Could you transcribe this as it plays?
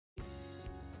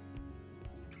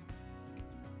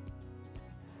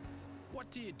What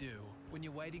do you do when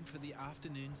you're waiting for the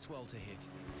afternoon swell to hit?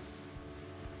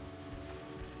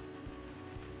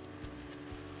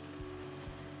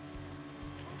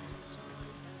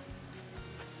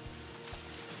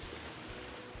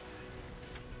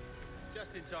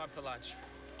 Just in time for lunch.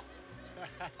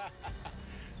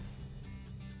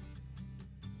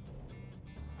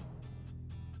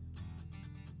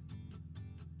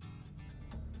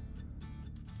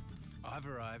 I've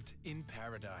arrived in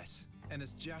paradise, and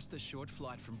it's just a short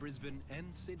flight from Brisbane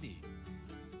and Sydney.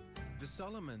 The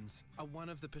Solomons are one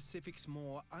of the Pacific's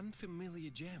more unfamiliar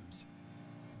gems.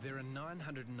 There are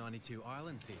 992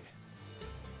 islands here,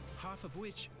 half of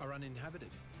which are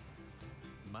uninhabited,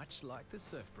 much like the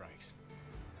surf breaks.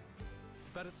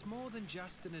 But it's more than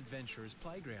just an adventurer's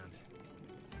playground.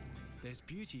 There's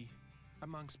beauty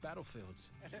amongst battlefields,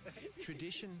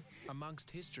 tradition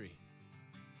amongst history,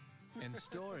 and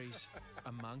stories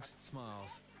amongst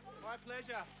smiles. My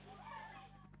pleasure.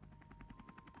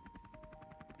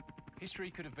 History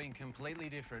could have been completely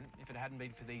different if it hadn't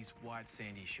been for these white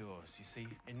sandy shores. You see,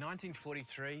 in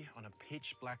 1943, on a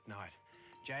pitch black night,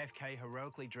 JFK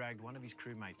heroically dragged one of his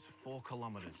crewmates 4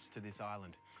 kilometres to this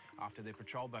island after their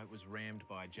patrol boat was rammed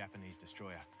by a Japanese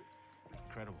destroyer.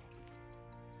 Incredible.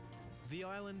 The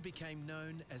island became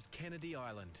known as Kennedy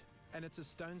Island, and it's a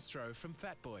stone's throw from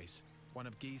Fat Boys, one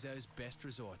of Gizo's best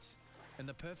resorts, and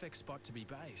the perfect spot to be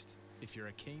based if you're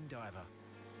a keen diver.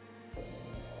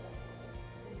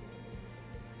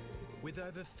 With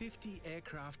over 50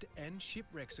 aircraft and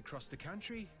shipwrecks across the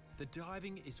country, the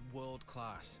diving is world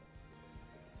class.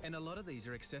 And a lot of these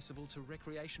are accessible to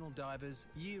recreational divers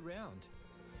year-round.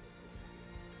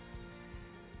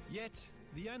 Yet,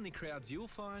 the only crowds you'll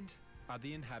find are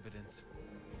the inhabitants.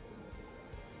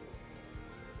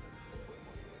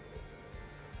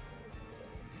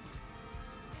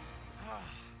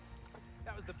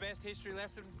 That was the best history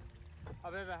lesson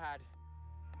I've ever had.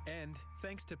 And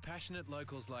thanks to passionate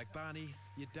locals like Barney,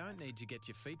 you don't need to get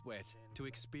your feet wet to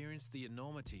experience the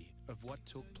enormity of what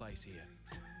took place here.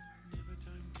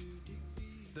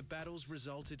 The battles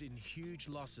resulted in huge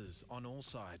losses on all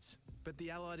sides, but the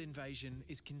Allied invasion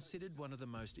is considered one of the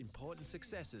most important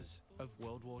successes of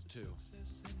World War II.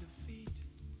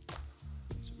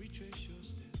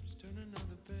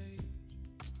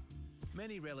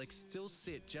 Many relics still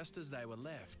sit just as they were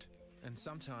left, and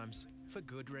sometimes for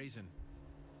good reason.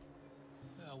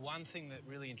 One thing that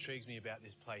really intrigues me about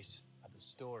this place are the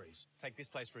stories. Take this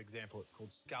place, for example. It's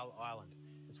called Skull Island.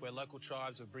 It's where local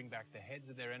tribes would bring back the heads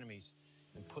of their enemies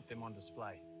and put them on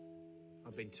display.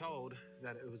 I've been told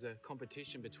that it was a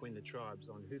competition between the tribes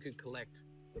on who could collect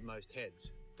the most heads.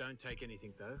 Don't take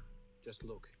anything, though. Just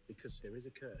look, because there is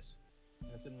a curse.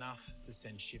 And it's enough to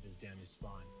send shivers down your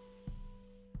spine.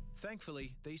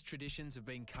 Thankfully, these traditions have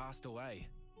been cast away,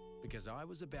 because I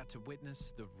was about to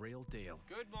witness the real deal.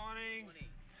 Good morning. Morning.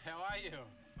 How are you?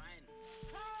 Fine.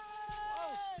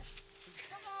 Oh.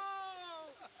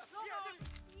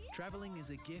 Travelling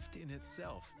is a gift in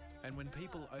itself, and when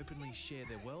people openly share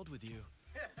their world with you,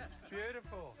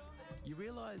 Beautiful. you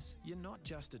realise you're not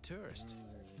just a tourist,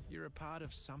 you're a part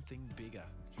of something bigger.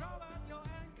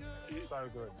 So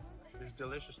good. It's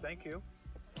delicious. Thank you.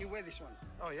 You wear this one.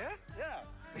 Oh, yeah? Yeah.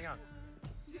 Hang on.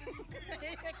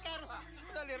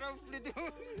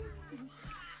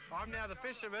 I'm now the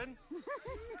fisherman,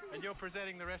 and you're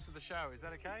presenting the rest of the show. Is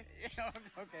that okay? Yeah,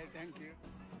 okay, thank you.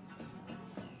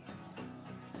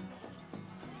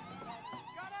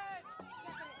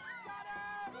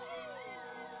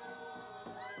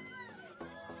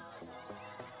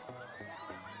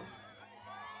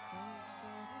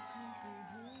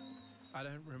 I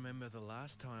don't remember the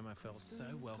last time I felt so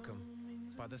welcome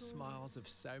by the smiles of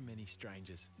so many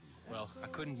strangers. Well, I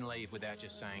couldn't leave without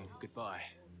just saying goodbye.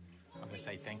 I'm going to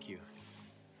say thank you.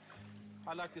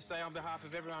 I'd like to say on behalf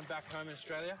of everyone back home in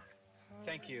Australia,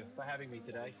 thank you for having me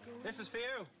today. This is for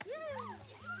you.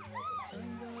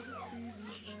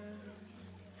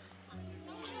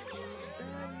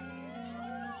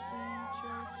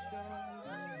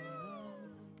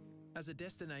 As a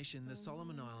destination, the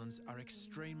Solomon Islands are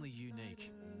extremely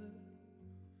unique.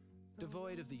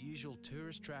 Devoid of the usual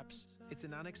tourist traps, it's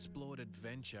an unexplored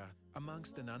adventure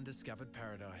amongst an undiscovered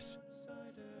paradise.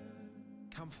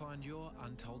 Come find your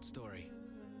untold story.